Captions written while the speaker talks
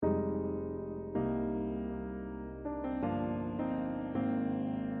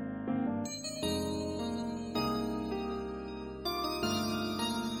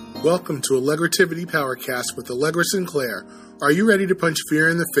Welcome to Allegrativity Powercast with Allegra Sinclair. Are you ready to punch fear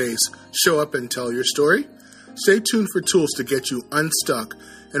in the face, show up and tell your story? Stay tuned for tools to get you unstuck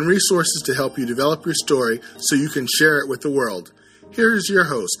and resources to help you develop your story so you can share it with the world. Here is your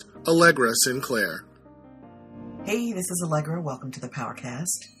host, Allegra Sinclair. Hey, this is Allegra. Welcome to the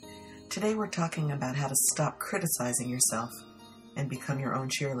Powercast. Today we're talking about how to stop criticizing yourself and become your own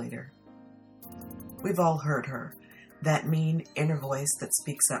cheerleader. We've all heard her. That mean inner voice that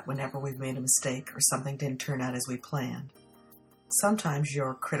speaks up whenever we've made a mistake or something didn't turn out as we planned. Sometimes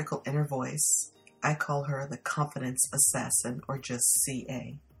your critical inner voice, I call her the confidence assassin or just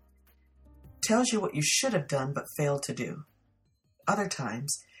CA, tells you what you should have done but failed to do. Other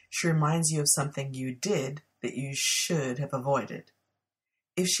times, she reminds you of something you did that you should have avoided.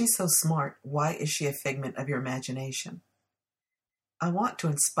 If she's so smart, why is she a figment of your imagination? I want to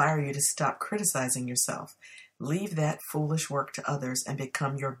inspire you to stop criticizing yourself. Leave that foolish work to others and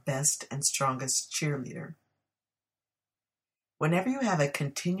become your best and strongest cheerleader. Whenever you have a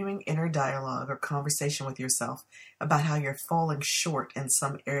continuing inner dialogue or conversation with yourself about how you're falling short in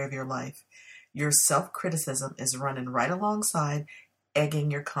some area of your life, your self-criticism is running right alongside, egging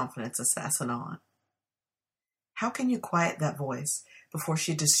your confidence assassin on. How can you quiet that voice before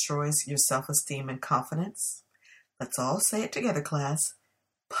she destroys your self-esteem and confidence? Let's all say it together, class.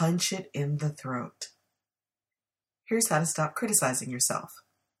 Punch it in the throat. Here's how to stop criticizing yourself.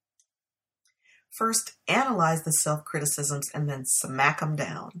 First, analyze the self-criticisms and then smack them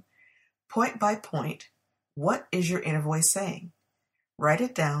down. Point by point, what is your inner voice saying? Write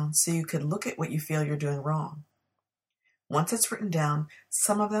it down so you can look at what you feel you're doing wrong. Once it's written down,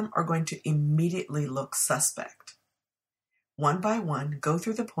 some of them are going to immediately look suspect. One by one, go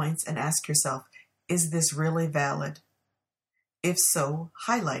through the points and ask yourself, is this really valid? If so,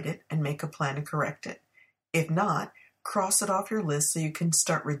 highlight it and make a plan to correct it. If not, cross it off your list so you can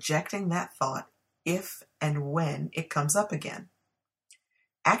start rejecting that thought if and when it comes up again.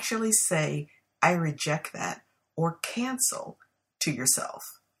 Actually say, I reject that, or cancel to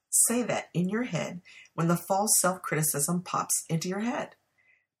yourself. Say that in your head when the false self-criticism pops into your head.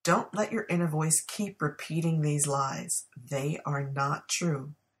 Don't let your inner voice keep repeating these lies. They are not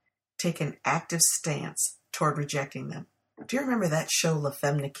true. Take an active stance toward rejecting them. Do you remember that show La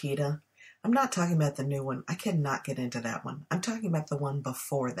Femme Nikita? I'm not talking about the new one. I cannot get into that one. I'm talking about the one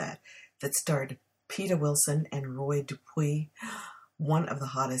before that starred Peter Wilson and Roy Dupuis, one of the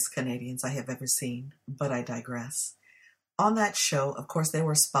hottest Canadians I have ever seen, but I digress. On that show, of course, they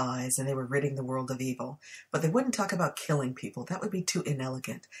were spies and they were ridding the world of evil, but they wouldn't talk about killing people. That would be too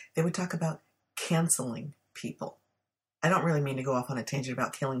inelegant. They would talk about canceling people. I don't really mean to go off on a tangent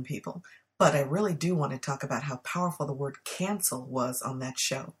about killing people, but I really do want to talk about how powerful the word cancel was on that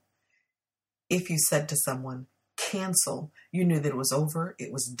show. If you said to someone, cancel, you knew that it was over,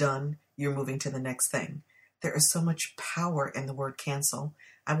 it was done, you're moving to the next thing. There is so much power in the word cancel.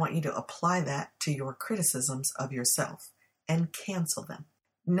 I want you to apply that to your criticisms of yourself and cancel them.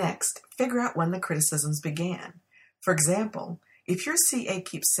 Next, figure out when the criticisms began. For example, if your CA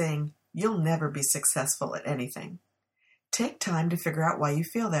keeps saying, you'll never be successful at anything, take time to figure out why you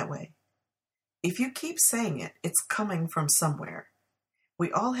feel that way. If you keep saying it, it's coming from somewhere.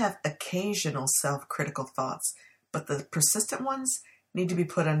 We all have occasional self-critical thoughts, but the persistent ones need to be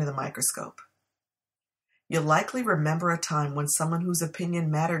put under the microscope. You'll likely remember a time when someone whose opinion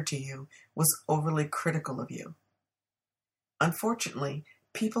mattered to you was overly critical of you. Unfortunately,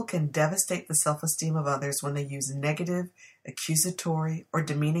 people can devastate the self-esteem of others when they use negative, accusatory, or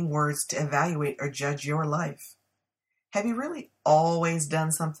demeaning words to evaluate or judge your life. Have you really always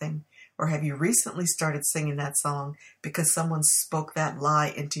done something? Or have you recently started singing that song because someone spoke that lie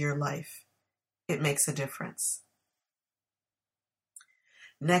into your life? It makes a difference.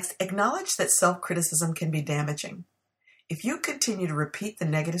 Next, acknowledge that self-criticism can be damaging. If you continue to repeat the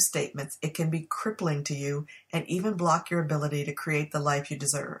negative statements, it can be crippling to you and even block your ability to create the life you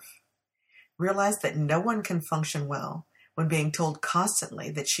deserve. Realize that no one can function well when being told constantly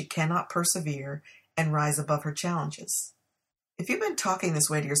that she cannot persevere and rise above her challenges. If you've been talking this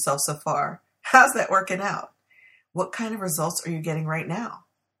way to yourself so far, how's that working out? What kind of results are you getting right now?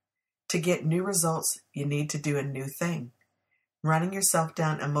 To get new results, you need to do a new thing. Running yourself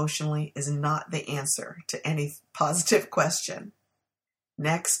down emotionally is not the answer to any positive question.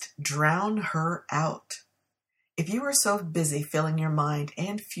 Next, drown her out. If you are so busy filling your mind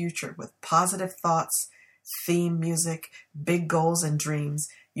and future with positive thoughts, theme music, big goals and dreams,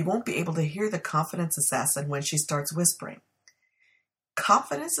 you won't be able to hear the confidence assassin when she starts whispering.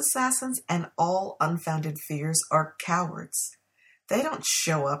 Confidence assassins and all unfounded fears are cowards. They don't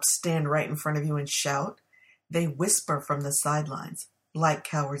show up, stand right in front of you and shout. They whisper from the sidelines. like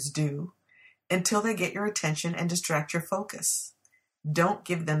cowards do, until they get your attention and distract your focus. Don't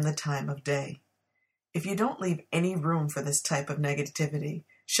give them the time of day. If you don't leave any room for this type of negativity,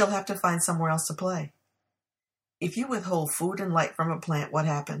 she'll have to find somewhere else to play. If you withhold food and light from a plant, what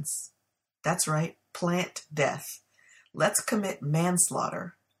happens? That's right, plant death. Let's commit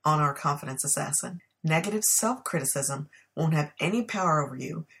manslaughter on our confidence assassin. Negative self-criticism won't have any power over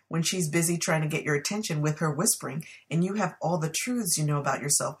you when she's busy trying to get your attention with her whispering and you have all the truths you know about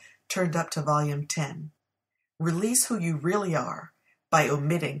yourself turned up to volume 10. Release who you really are by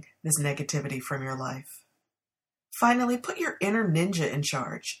omitting this negativity from your life. Finally, put your inner ninja in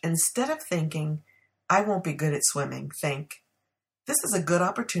charge. Instead of thinking, I won't be good at swimming, think, this is a good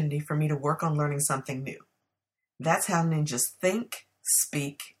opportunity for me to work on learning something new. That's how ninjas think,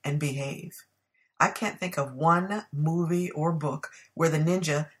 speak, and behave. I can't think of one movie or book where the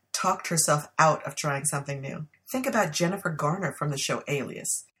ninja talked herself out of trying something new. Think about Jennifer Garner from the show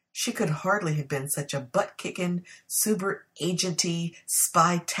Alias. She could hardly have been such a butt-kicking, super agenty,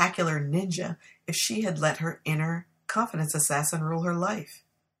 spy-tacular ninja if she had let her inner confidence assassin rule her life.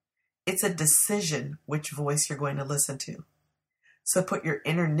 It's a decision which voice you're going to listen to. So put your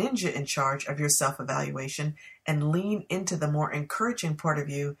inner ninja in charge of your self-evaluation and lean into the more encouraging part of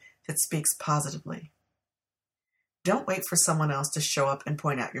you that speaks positively. Don't wait for someone else to show up and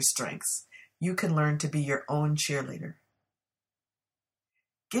point out your strengths. You can learn to be your own cheerleader.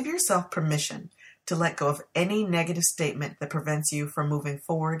 Give yourself permission to let go of any negative statement that prevents you from moving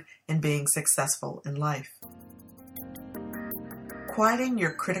forward and being successful in life. Quieting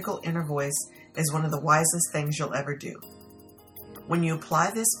your critical inner voice is one of the wisest things you'll ever do. When you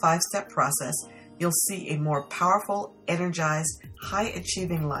apply this 5-step process, you'll see a more powerful, energized,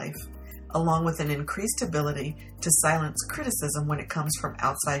 high-achieving life, along with an increased ability to silence criticism when it comes from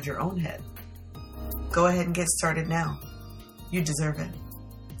outside your own head. Go ahead and get started now. You deserve it.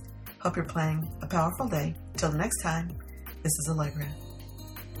 Hope you're playing a powerful day. Till next time, this is Allegra.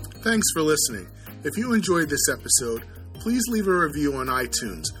 Thanks for listening. If you enjoyed this episode, please leave a review on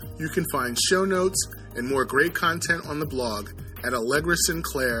iTunes. You can find show notes and more great content on the blog at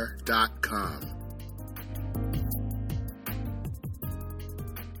allegrasinclair.com.